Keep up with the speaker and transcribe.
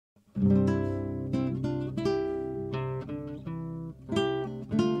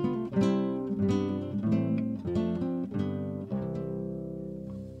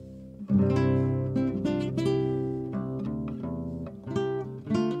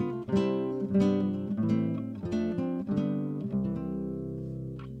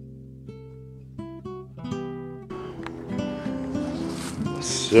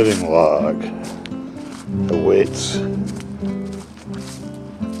Sitting log awaits.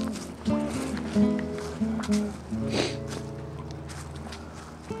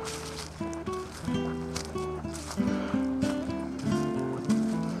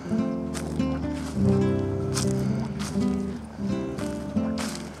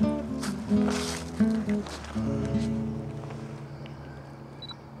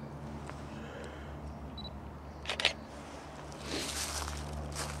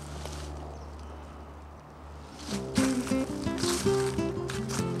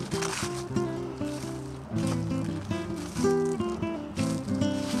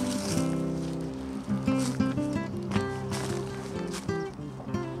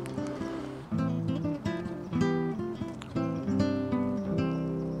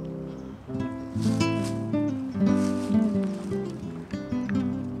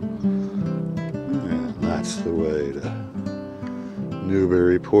 That's the way to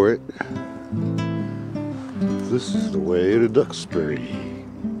Newburyport. This is the way to Duxbury.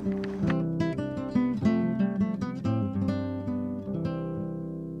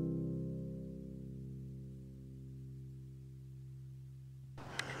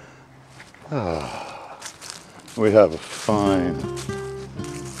 We have a fine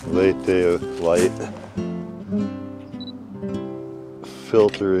late day of light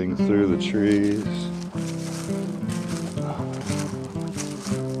filtering through the trees.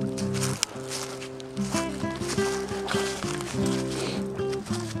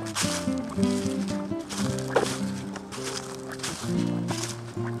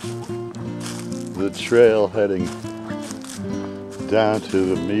 The trail heading down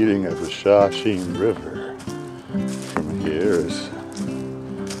to the meeting of the Shawsheen River from here is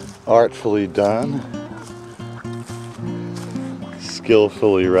artfully done,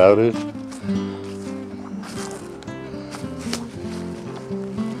 skillfully routed,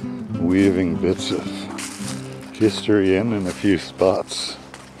 weaving bits of history in a few spots.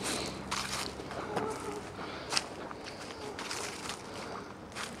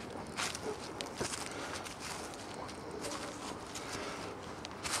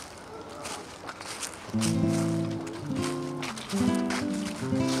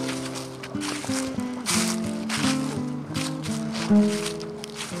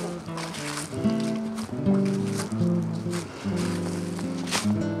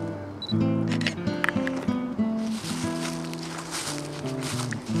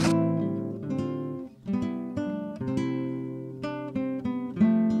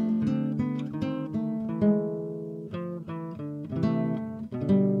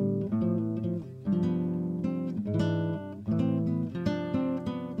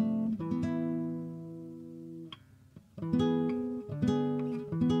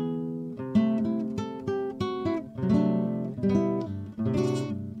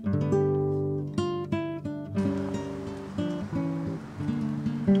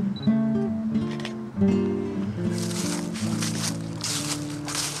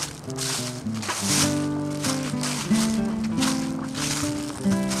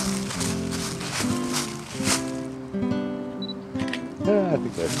 I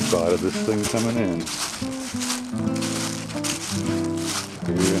think I spotted this thing coming in.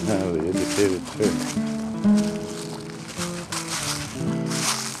 We even have the indicated turn.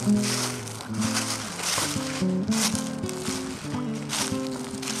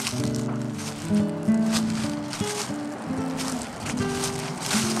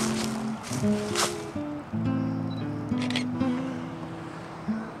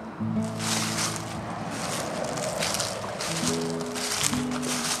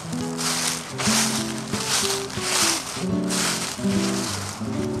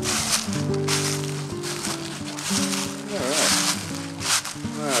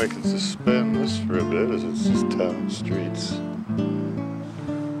 I can suspend this for a bit as it's just town streets.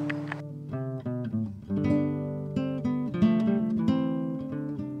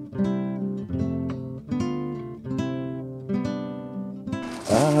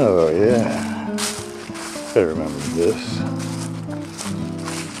 Oh yeah, I remember this.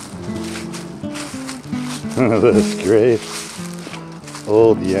 This great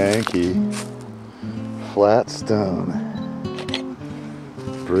old Yankee flat stone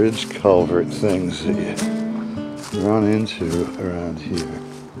bridge culvert things that you run into around here.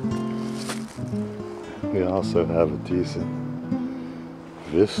 We also have a decent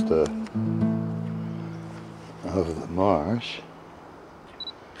vista of the marsh.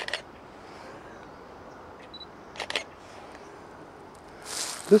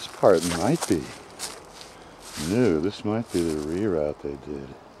 This part might be new. This might be the reroute they did.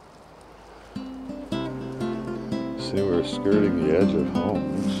 See, we're skirting the edge of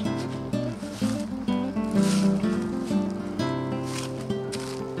homes.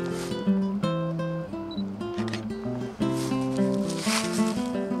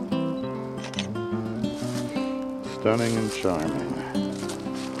 Stunning and charming.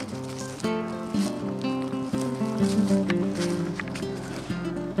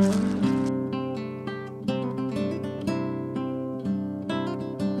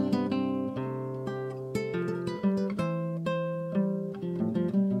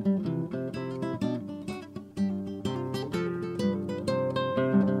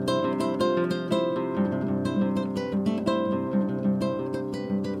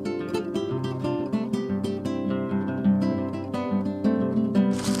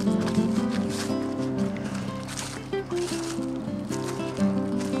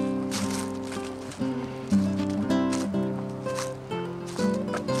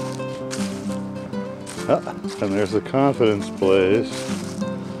 And there's a confidence place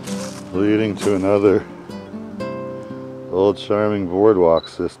leading to another old charming boardwalk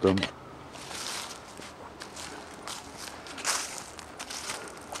system.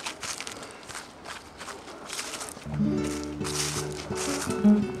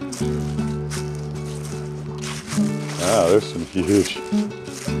 Wow, there's some huge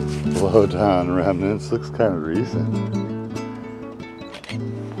blow-down remnants. Looks kind of recent.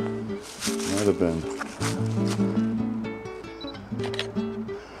 Might have been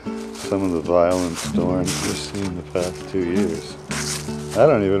some of the violent storms we've seen the past 2 years. I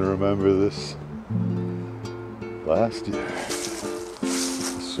don't even remember this last year,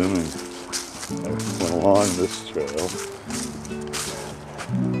 assuming I went along this trail.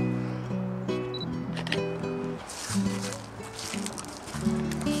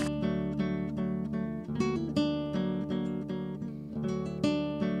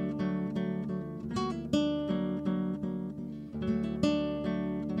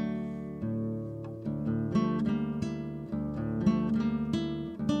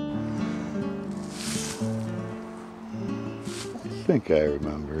 I think I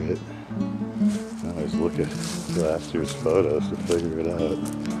remember it. I always look at last year's photos to figure it out.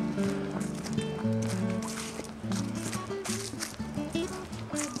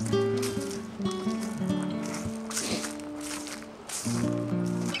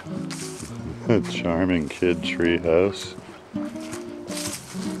 A charming kid tree house.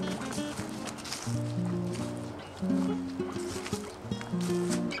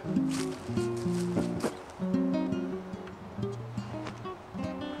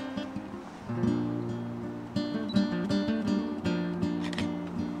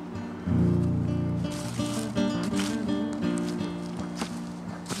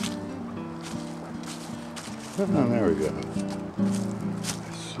 Oh, there we go.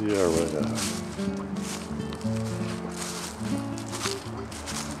 See our way out.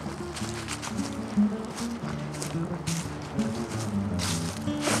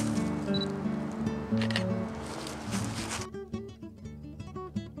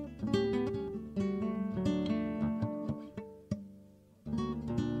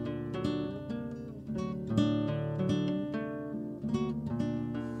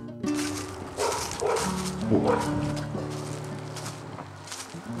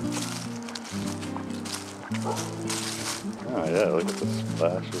 Oh yeah, look at the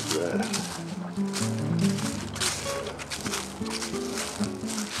splash of red.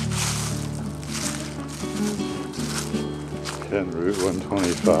 Can Route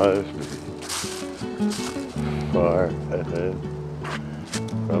 125 be far ahead?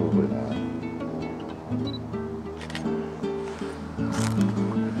 Probably not.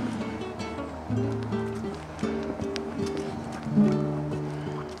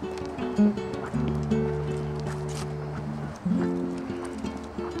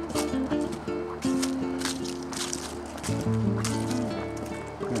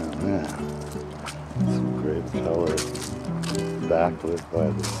 Some great color backlit by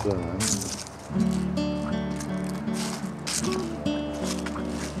the sun.